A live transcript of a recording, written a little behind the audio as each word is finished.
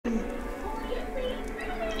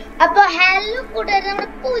അപ്പോൾ ഹലോ കൂട്ടുകാരെ, നമ്മുടെ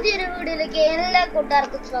പുതിയൊരു വീഡിയോയിലേക്ക് എല്ലാ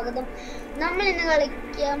കൂട്ടുകാർക്കും സ്വാഗതം. നമ്മൾ ഇന്ന്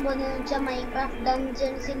കളിക്കാൻ പോകുന്നതെന്ന് വെച്ചാൽ മൈൻക്രാഫ്റ്റ്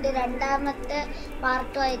ഡഞ്ചൻസിന്റെ രണ്ടാമത്തെ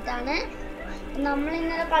പാർട്ടുമായിട്ടാണ്. നമ്മൾ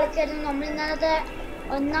ഇന്നലെ കളിച്ചായിരുന്നു. നമ്മൾ ഇന്നലത്തെ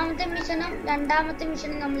ഒന്നാമത്തെ മിഷനും രണ്ടാമത്തെ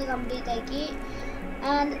മിഷനും നമ്മൾ കംപ്ലീറ്റ് ആക്കി.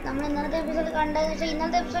 ആൻഡ് നമ്മൾ ഇന്നലത്തെ എപ്പിസോഡ് കണ്ടതെന്ന് വെച്ചാൽ,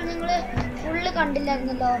 ഇന്നലത്തെ എപ്പിസോഡ് നിങ്ങൾ ഫുള്ള്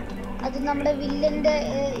കണ്ടില്ലായിരുന്നല്ലോ. അത് നമ്മുടെ വില്ലന്റെ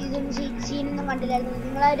ഇതും സീനൊന്നും കണ്ടില്ലായിരുന്നു.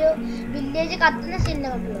 നിങ്ങളൊരു വില്ലേജ് കത്തുന്ന സീനിനെ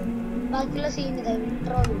കണ്ടുള്ളൂ. ബാക്കിയുള്ള സീൻ ഇതാ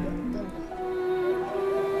intro video.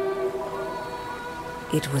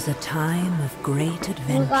 It was a time of great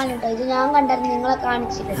adventure ഇത് ഞാൻ കണ്ടായിരുന്നു, നിങ്ങളെ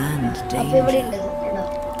കാണിച്ചില്ല. അപ്പൊ ഇവിടെ ഉണ്ട്,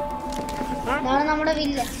 ഇതാണ് നമ്മുടെ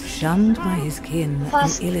villain. Shunned by his kin,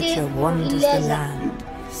 an illager wanders the land,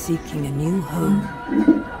 seeking a new home.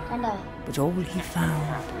 But all he found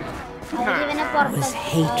was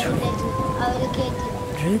hatred.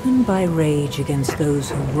 Driven by rage against those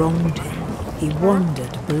who wronged him, he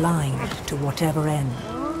wandered blind to whatever end.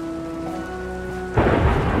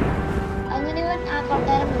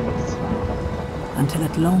 Until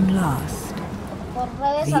at long last,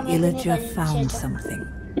 the illager found something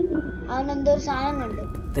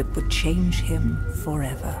that would change him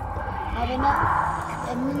forever.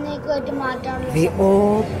 The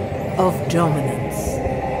orb of dominance.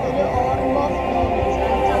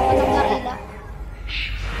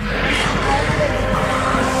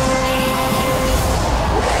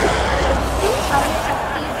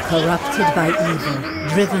 Corrupted by evil,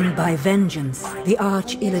 driven by vengeance, the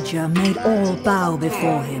arch-illager made all bow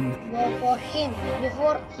before him.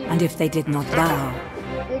 And if they did not bow,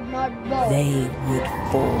 they would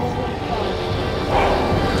fall.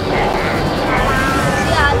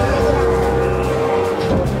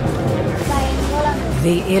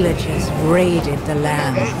 The illagers raided the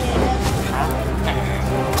land.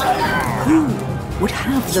 Who would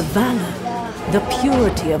have the valor, the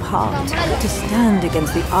purity of heart, to stand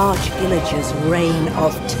against the arch-illager's reign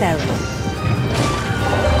of terror?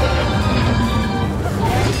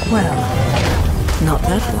 Well, not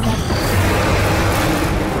that one.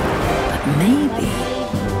 But maybe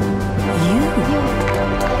you.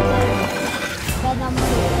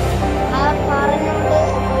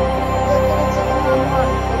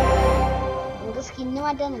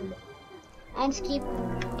 And skip.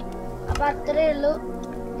 അപ്പൊ അത്രേ ഉള്ളൂ.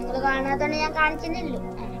 നിങ്ങൾ കാണാത്തന്നെ ഞാൻ കാണിച്ചില്ലല്ലോ.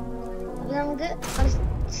 അപ്പൊ നമുക്ക്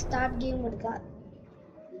start game കൊടുക്കാം.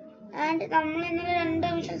 And നമ്മൾ ഇന്നലെ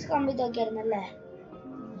 2 മിഷൻസ് കംപ്ലീറ്റ് ആക്കിയായിരുന്നല്ലേ.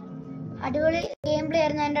 അടിപൊളി ഗെയിം പ്ലേ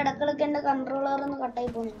ആയിരുന്നു. അതിന്റെ ഇടക്കിടക്ക് എന്റെ കൺട്രോളർ ഒന്ന് കട്ടായി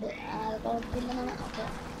പോകുന്നുണ്ട്. കുഴപ്പമില്ലെന്നാണ്. ഓക്കെ,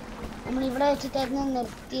 നമ്മൾ ഇവിടെ വെച്ചിട്ടായിരുന്നു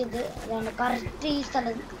നിർത്തിയത്. അതാണ് കറക്റ്റ് ഈ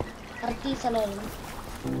സ്ഥലമായിരുന്നു.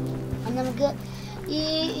 അത് നമുക്ക് ഈ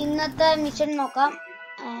ഇന്നത്തെ മിഷൻ നോക്കാം.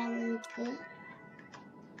 നമുക്ക്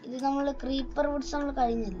ഇത് നമ്മൾ ക്രീപ്പർ വുഡ്സ് നമ്മൾ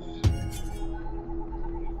കഴിഞ്ഞല്ലേ.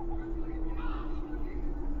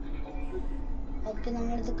 ഓക്കെ,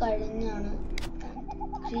 നമ്മളിത് കഴിഞ്ഞാണ്.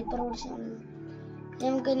 ക്രീപ്പർ വുഡ്സ്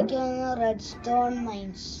നമുക്ക് എനിക്ക് red stone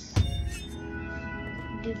mines.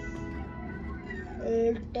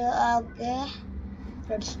 Okay,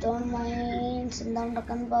 red stone mines എന്താണ്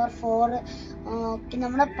റെക്കമെൻഡ് പവർ 4. ഓക്കെ,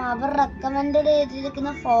 നമ്മുടെ പവർ റെക്കമെൻഡ്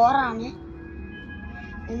ചെയ്തിരിക്കുന്ന 4 ആണ്.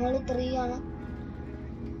 നമ്മൾ 3 ആണ്.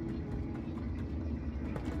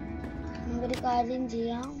 നമുക്കൊരു കാര്യം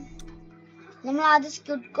ചെയ്യാം. നമ്മൾ ആദ്യം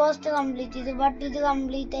സ്ക്വിഡ് കോസ്റ്റ് കംപ്ലീറ്റ് ചെയ്തു. ബട്ട് ഇത്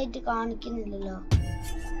കംപ്ലീറ്റ് ആയിട്ട് കാണിക്കുന്നില്ലല്ലോ.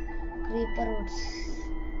 ക്രീപ്പർ വുഡ്സ്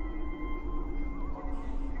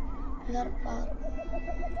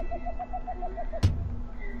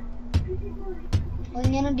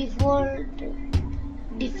ഇങ്ങനെ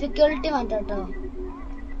ഡിഫിക്കൽട്ടി മാറ്റാട്ടോ.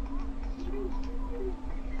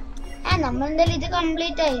 നമ്മളെന്തായാലും ഇത്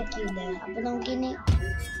കംപ്ലീറ്റ് ആയിരിക്കില്ലേ. അപ്പൊ നമുക്കിനി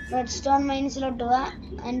റെഡ് സ്റ്റോൺ മൈനസിലോട്ട് പോവാ.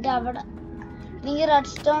 എന്നിട്ട് അവിടെ എനിക്ക്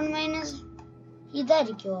red stone minus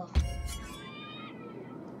ഇതായിരിക്കുമോ?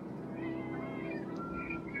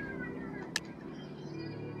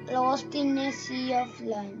 Lost in A C of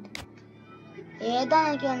land ഏതാന്ന്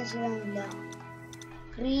എനിക്ക് മനസ്സിലാവുന്നില്ല.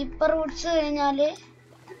 ക്രീപ്പർ വുഡ്സ് കഴിഞ്ഞാല്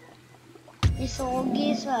ഈ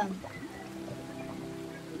സോഗീസ് ആണ്.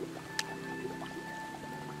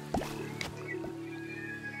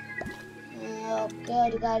 ഓക്കെ,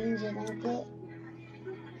 ഒരു കാര്യം ചെയ്യാം. നമുക്ക്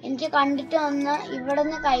എനിക്ക് കണ്ടിട്ട് വന്ന് ഇവിടെ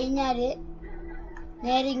നിന്ന് കഴിഞ്ഞാല്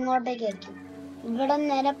നേരെ ഇങ്ങോട്ടേക്കായിരിക്കും. ഇവിടെ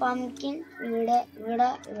നേരെ പംകിൻ, ഇവിടെ ഇവിടെ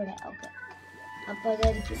ഇവിടെ. ഓക്കെ, അപ്പൊ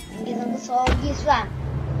അതായിരിക്കും എനിക്ക്. നമുക്ക് സോഗി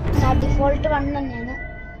സ്വാമ്പ് ഡിഫോൾട്ട് 1 തന്നെയാണ്.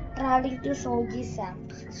 ട്രാവലിംഗ് ടു സോഗി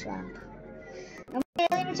സ്വാമ്പ് നമുക്ക്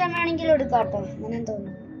ഏത് നിമിഷമാണെങ്കിലും എടുക്കാട്ടോ. അങ്ങനെ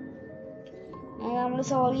തോന്നുന്നു. നമ്മൾ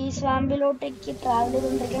സോഗി സ്വാമ്പിലോട്ടേക്ക് ട്രാവൽ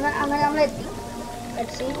ചെയ്തുകൊണ്ടിരിക്കുന്നത്. അങ്ങനെ നമ്മൾ എത്തി.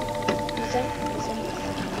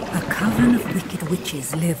 A coven of wicked witches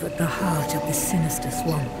live at the heart of this sinister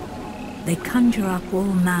swamp. They conjure up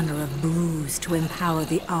all manner of brews to empower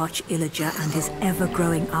the Arch-Illager and his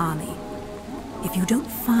ever-growing army. If you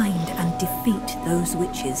don't find and defeat those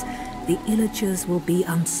witches, the Illagers will be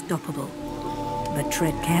unstoppable. But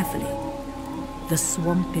tread carefully. The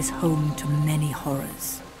swamp is home to many horrors.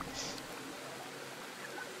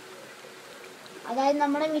 അതായത്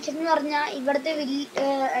നമ്മുടെ mission എന്ന് പറഞ്ഞാൽ ഇവിടുത്തെ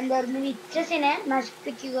എന്തായിരുന്നു വിച്ചസിനെ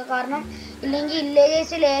നശിപ്പിക്കുക. കാരണം ഇല്ലെങ്കിൽ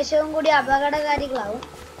villagers ലേശവും കൂടി അപകടകാരികളാവും.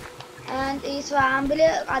 ആൻഡ് ഈ സ്വാമ്പിൽ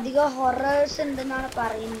അധികം ഹൊറേഴ്സ് ഉണ്ടെന്നാണ്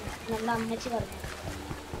പറയുന്നത്, നമ്മുടെ അമ്മച്ചി പറഞ്ഞത്.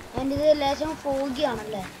 ആൻഡ് ഇത് ലേശം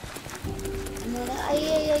ഫോഗിയാണല്ലേ. എന്നോട്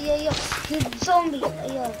അയ്യോ ഹിഡ് സോംബി,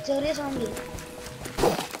 അയ്യോ ചെറിയ സോംബി,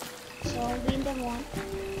 സോംബിന്റെ മോൻ.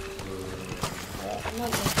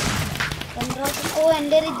 കൺട്രോൾ ഓ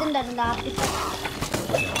എൻ്റെ ഒരു ഇതുണ്ടായിരുന്നു ആർട്ടിഫാക്ട്.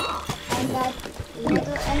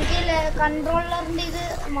 എനിക്ക് കൺട്രോളറിൻ്റെ ഇത്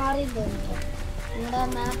മാറിയിട്ടുണ്ടോ നിങ്ങളുടെ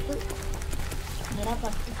മാപ്പ്? ഇവിടെ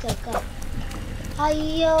പട്ടിച്ചേക്കാം.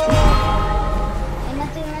 അയ്യോ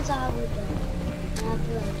എന്നത്തെ ഇങ്ങനെ ചാവ് കിട്ടും മാപ്പ്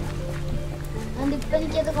കണ്ടിട്ട്. അതുകൊണ്ട് ഇപ്പം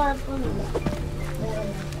എനിക്കത് കുഴപ്പമൊന്നുമില്ല.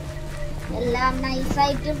 എല്ലാം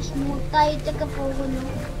നൈസായിട്ടും സ്മൂത്തായിട്ടൊക്കെ പോകുന്നു.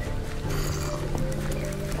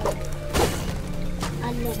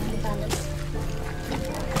 അല്ല തല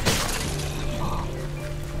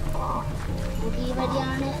ഈ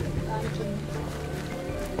വഴിയാണ് കാണിക്കുന്നത്.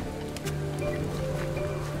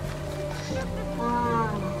 ആ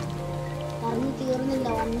പറഞ്ഞു തീർന്നില്ല,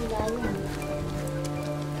 വന്നില്ല.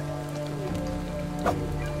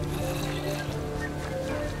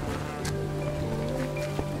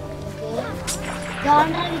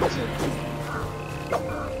 ഗാനവിച്ച്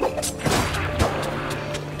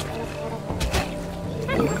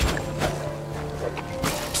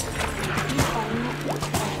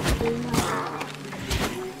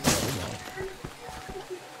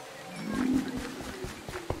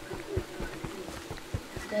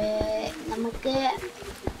നമുക്ക്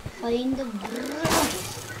ഫൈൻഡ്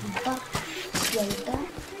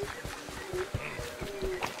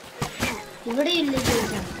ഇവിടെ ഇല്ല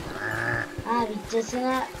ചോദിച്ചാൽ ആ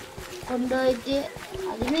വിച്ചസിനെ കൊണ്ടുപോയിട്ട്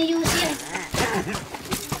അതിനെ യൂസ് ചെയ്യാം.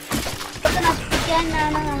 ഇതൊക്കെ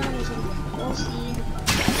നശിപ്പിക്കാനാണ് നമ്മുടെ മിഷൻ. ഓ സീൻ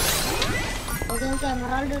ഓക്കെ, നമുക്ക്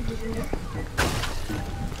എമറാൾഡ് കിട്ടിയിട്ടുണ്ട്.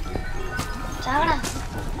 ചാവടാ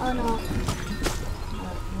ഓനോ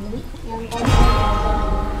ഞാൻ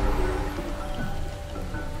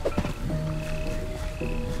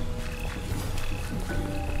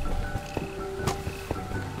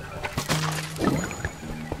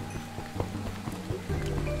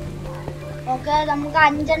ഓക്കെ. നമുക്ക്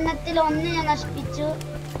 5 എണ്ണത്തിൽ 1 ഞാൻ നശിപ്പിച്ചു.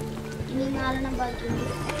 ഇനി 4 എണ്ണം ബാക്കിയുണ്ട്.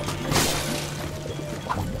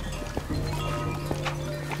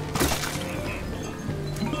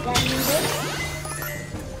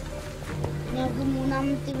 ഞങ്ങൾക്ക്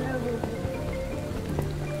 3-ാമത്തെ ഇവിടെ ഉണ്ട്.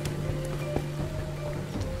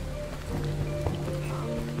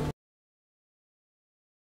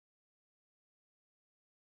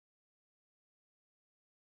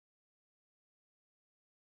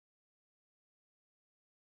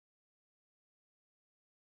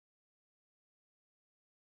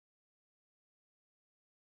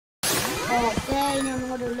 ഓക്കെ ഇനി ഒന്നും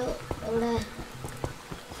കൂടെ ഉള്ളൂ ഇവിടെ.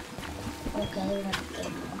 Okay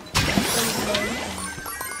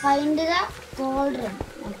find the cauldron.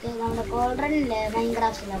 Okay നമ്മുടെ കോൾഡ്രൺ ഇല്ലേ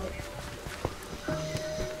മൈൻക്രാഫ്റ്റിലത്.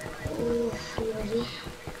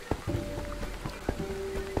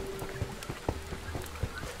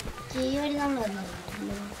 ഈ വഴി നമ്മൾ വന്നത്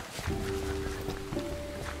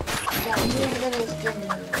വേസ്റ്റ്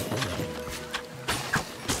ചെയ്യുന്നുണ്ട്.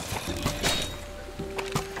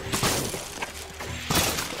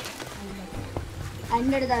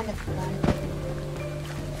 അതിൻ്റെ അടുത്താണ്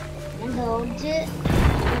ഡോഡ്ജ്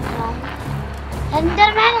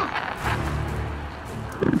എൻഡർമാനോ.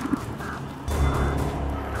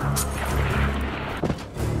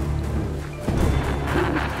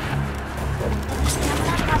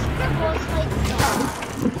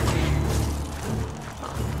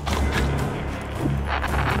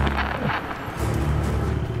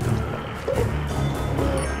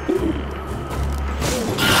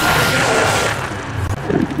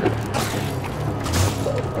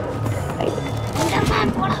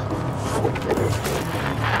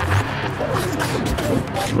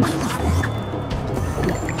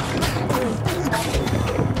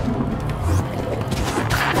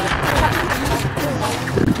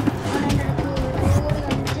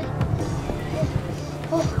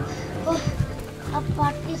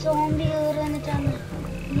 പട്ടി സോംബി കയറി വന്നിട്ടാണ്.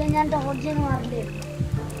 ഇല്ല ഞാൻ ടോർജിന് മാറില്ലേ.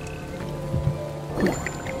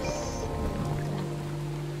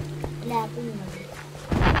 ലാപ്പിൽ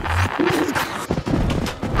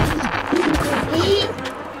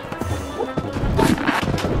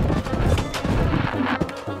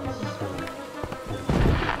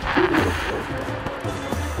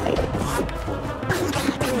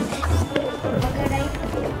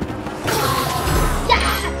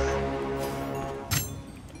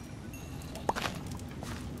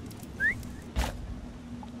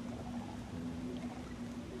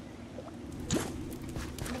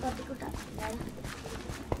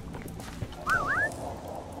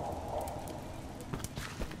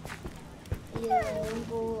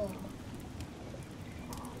പോവോ?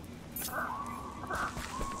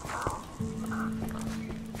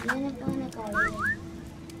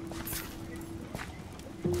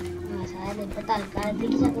 ഇപ്പൊ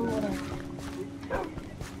തൽക്കാലത്തേക്ക് ചക്കം കൂടെ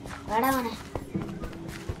വേടാ മോനെ.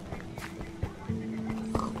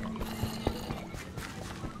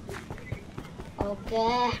 ഓക്കെ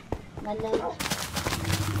നല്ല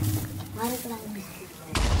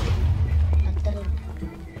അത്ര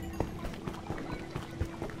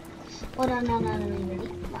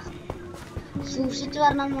സൂക്ഷിച്ചു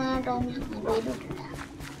പറഞ്ഞ ടോമി.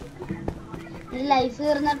 ലൈഫ്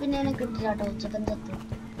കയറുന്ന പിന്നെ എനിക്ക് കിട്ടില്ല കേട്ടോ. ഉച്ചക്കൻ ചത്തു.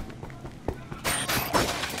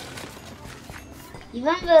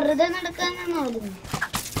 ഇവൻ വെറുതെ നടക്കാനാണ് നോക്കുന്നത്.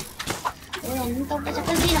 എന്നെ തൊട്ട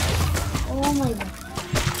ചക്കൻ തീരാ. Oh my God.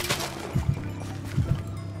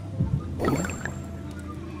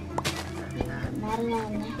 മാറി ഞാൻ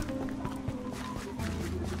വന്നേ.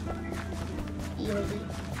 ഈ വഴി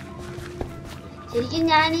ശരിക്കും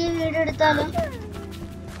ഞാൻ ഈ വീഡിയോ എടുത്താലും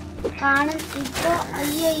കാണും. ഇപ്പൊ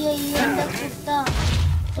അയ്യോ എന്റെ കുട്ട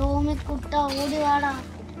ടോമിക്കുട്ട ഓടി വാടാ.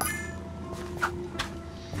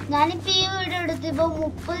 ഞാനിപ്പോ ഈ വീഡിയോ എടുത്തിപ്പോ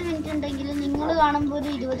 30 മിനിറ്റ് ഉണ്ടെങ്കിലും നിങ്ങൾ കാണുമ്പോ ഒരു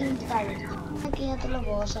 20 മിനിറ്റ് താഴെ ഇതിനകത്തുള്ള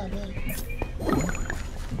ബോസ് അതെ.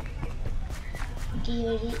 ഈ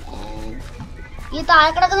വഴി ഈ താഴെ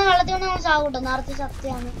കിടക്കുന്ന വെള്ളത്തിൽ കൊണ്ട് നമ്മൾ ചാവൂട്ടോ. നേരത്തെ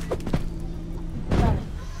സത്യമാണ്.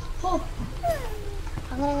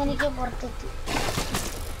 അങ്ങനെയൊക്കെ പുറത്തെത്തി.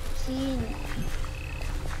 സീൻ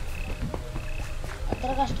എത്ര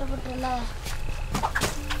കഷ്ടപ്പെട്ടില്ല.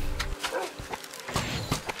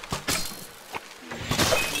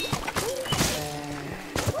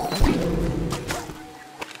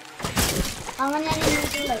 അങ്ങനെ ഞാൻ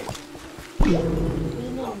ഇംഗ്ലീഷിലായി.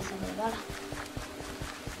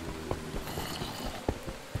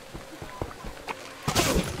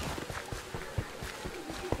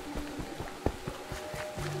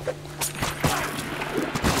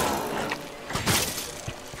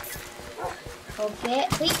 ഓക്കെ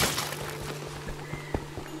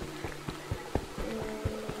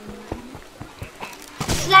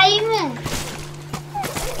സ്ലൈം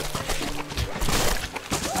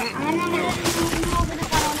അങ്ങനെ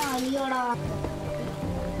അയ്യോടാ.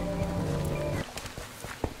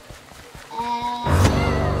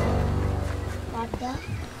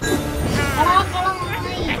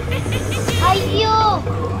 അയ്യോ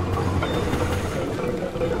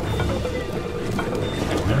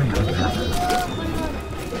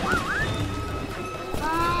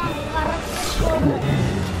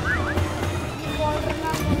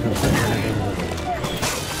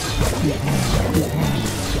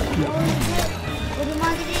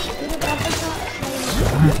ഒരുമാതിരി ഒരു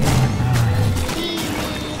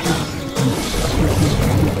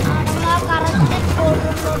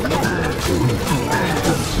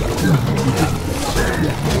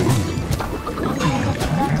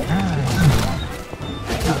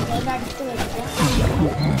അടുത്ത് വരിക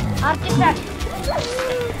ആർട്ടിഫാക്ട്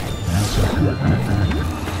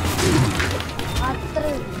അത്ര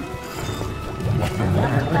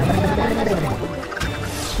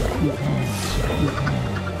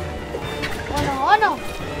ഓനോ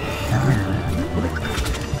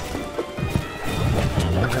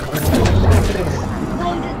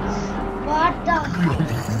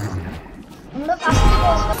നമ്മുടെ ഫസ്റ്റ്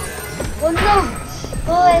ബോസ് ഒന്നോ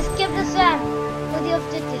ഓ എസ്കേപ്പ് ദ സ്വാൻ പുതിയ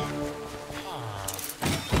ഒബ്ജക്റ്റീവ്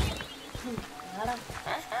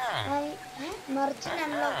മറിച്ചിട്ട്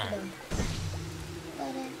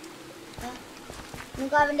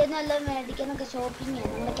നമുക്ക് അവൻ്റെ നല്ല മേടിക്കാനൊക്കെ ഷോപ്പിംഗ്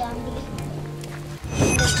ആണ് നമ്മുടെ ക്യാമ്പില്.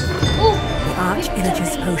 The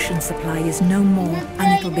Arch-Illager's potion supply is no more, and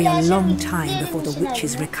it'll be a long time before the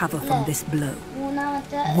witches recover from this blow.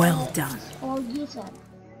 Well done.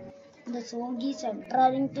 The Sorgis are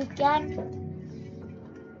trying to camp.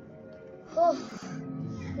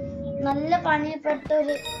 നല്ല പണിപ്പെട്ട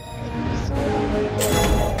ഒരു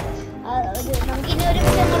നമുക്കിനി ഒരു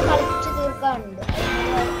മിനിറ്റ് കളിച്ച് തീർക്കാനുണ്ട്.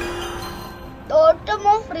 ടോട്ടം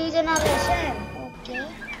ഓഫ് റീജനറേഷൻ. ഓക്കെ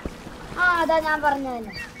അതാ ഞാൻ പറഞ്ഞത്.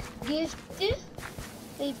 Gift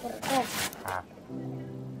paper.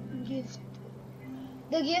 Gift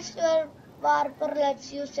The gift warper lets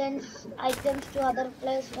you send items to other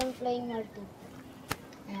players when playing multi.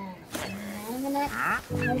 അങ്ങനെ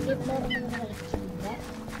multiplayer ഒന്നും കളിക്കുന്നില്ല.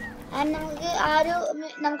 ആൻഡ്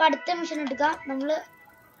നമുക്ക് അടുത്ത മിഷൻ എടുക്കാം. നമ്മള്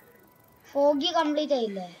ഫോഗി കംപ്ലീറ്റ്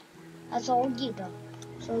ആയില്ലേ? സോഗി കേട്ടോ.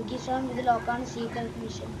 സോഗി സോൺ ഇത് ലോക്കാണ് സീക്രട്ട്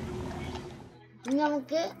മിഷൻ. ഇനി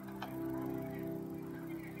നമുക്ക്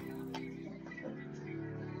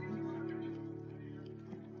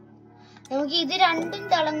ഇത് രണ്ടും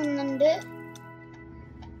തിളങ്ങുന്നുണ്ട്.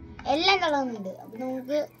 എല്ലാം തിളങ്ങുന്നുണ്ട്. അപ്പൊ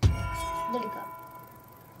നമുക്ക് ഇതെടുക്കാം.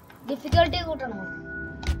 Difficulty കൂട്ടണോ?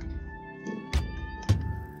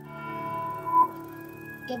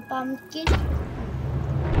 Pumpkin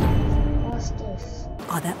monsters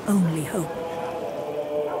are their only hope.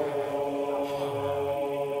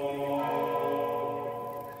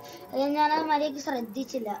 ഞാനത് മര്യാദയ്ക്ക്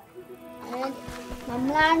ശ്രദ്ധിച്ചില്ല.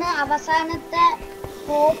 നമ്മളാണ് അവസാനത്തെ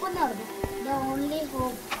ഹോപ്പ് എന്ന് പറഞ്ഞു. The only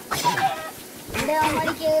hope. ഇവിടെ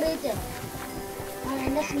അവന്മാര് കേറിയിട്ട്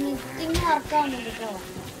എന്റെ സ്മിത്തിങ് വർക്കാവുന്നുണ്ട് കേട്ടോ.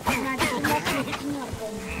 സ്മിത്തിങ്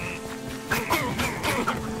വർക്കാവുന്നു.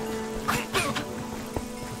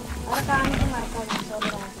 അവിടെ കാണിച്ച് മറക്കാവുന്നു.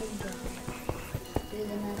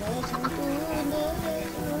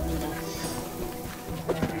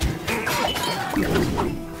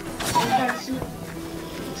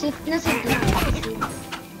 Fitness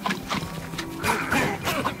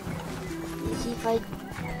easy fight.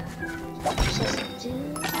 Just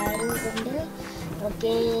arrow കൊണ്ട്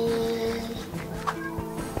ഓക്കേ.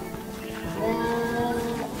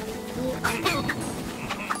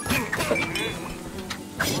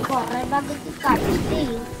 കുറേ ഭാഗത്ത് കട്ട്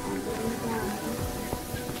ചെയ്യും.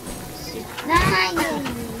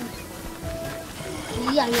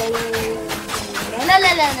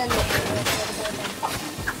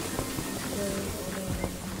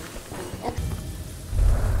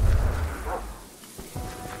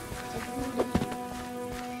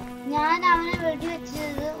 ഞാൻ അവനെ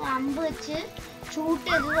വെടിവെച്ചത് അമ്പ് വെച്ച് ഷൂട്ട്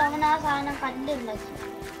ചെയ്തത് അവൻ ആ സാധനം കല്ലുണ്ടാക്കി.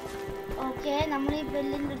 ഓക്കെ, നമ്മൾ ഈ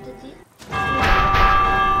ബെല്ലിൻ്റെ അടുത്തെത്തി.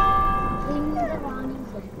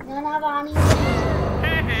 ഞാൻ ആ വാണിംഗ്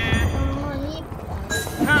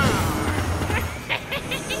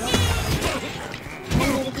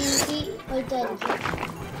പോയിട്ടായിരിക്കും.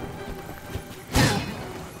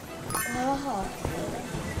 ഓഹോ,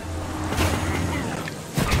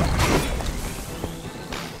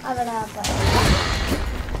 അവിടെ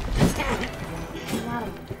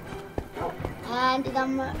ആൻഡ്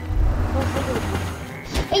നമ്മൾ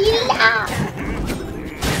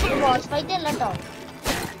ബോസ് ഫൈറ്റ് അല്ല കേട്ടോ.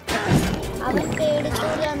 അവൻ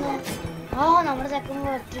പേടിച്ചോടിയാന്ന്. ആ നമ്മുടെ സെക്കൻഡ്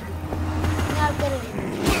വർക്കിട്ടു ആൾക്കാർ.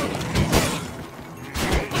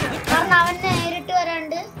 കാരണം അവൻ നേരിട്ട്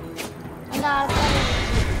വരാണ്ട് എൻ്റെ ആൾക്കാർ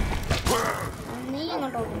നീ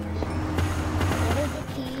അങ്ങോട്ടോ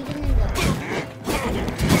തീരുന്നില്ല.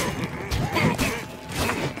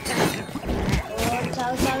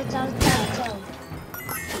 ചാവ് ചാവ് ചാവ് ചാവ് ചാവ്.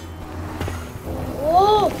 ഓ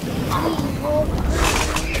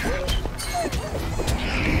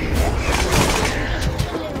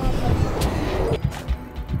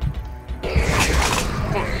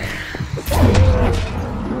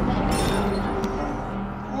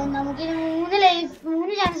നമുക്കിന്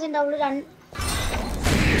 3 ചാൻസ് ഉണ്ടാവുള്ളൂ.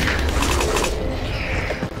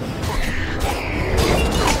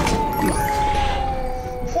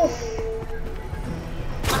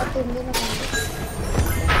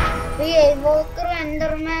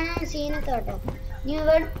 എൻഡർമാനും സീനൊക്കെ കേട്ടോ. New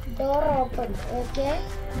door open. Okay,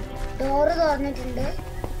 door തുറന്നിട്ടുണ്ട്.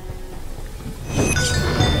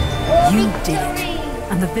 You did it,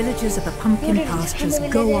 and the villagers of the pumpkin pastures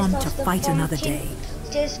go on to fight another day.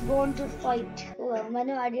 Just going to fight.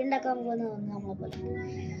 അവന് അടിയുണ്ടാക്കാൻ പോകുന്ന നമ്മളെ പോലെ.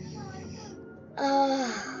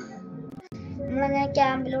 നമ്മളങ്ങനെ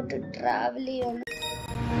ക്യാമ്പിലോട്ട് ട്രാവൽ ചെയ്യണം.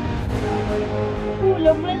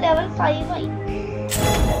 നമ്മൾ ലെവൽ 5 ആയി.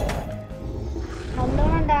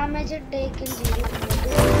 നല്ലോണം ഡാമേജ് ടേക്കൻ ചെയ്തിട്ടുണ്ട്.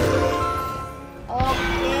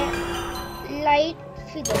 Okay, light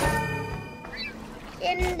ഫിദർ.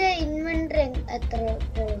 എന്റെ ഇൻവെന്ററി എത്ര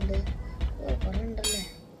ഉണ്ട്? കുറേ ഉണ്ടല്ലേ.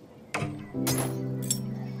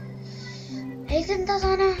 ഇതെന്താ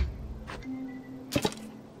സാധനം?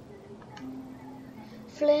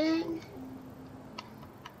 ഫ്ലെയിം.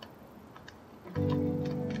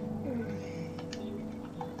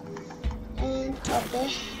 ഓക്കെ,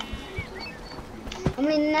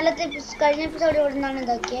 നമ്മൾ ഇന്നലത്തെ കഴിഞ്ഞ എപ്പിസോഡ് ഇവിടെ നിന്നാണ്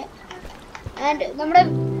ഇതാക്കിയത്. ആൻഡ് നമ്മുടെ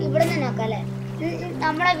ഇവിടെ നിന്ന് നോക്കാം അല്ലേ.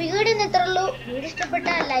 നമ്മുടെ വീടിന് ഇത്ര ഉള്ളൂ. വീഡിയോ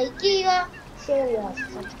ഇഷ്ടപ്പെട്ടാൽ ലൈക്ക് ചെയ്യുക, ഷെയർ ചെയ്യുക,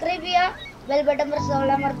 സബ്സ്ക്രൈബ് ചെയ്യുക, ബെൽ ബട്ടൺ പ്രസ്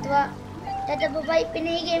ചെയ്യാൻ മറക്കുക. Tata bye.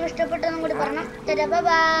 പിന്നെ ഈ ഗെയിം ഇഷ്ടപ്പെട്ടെന്നും കൂടി പറഞ്ഞു. Tata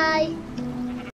bye.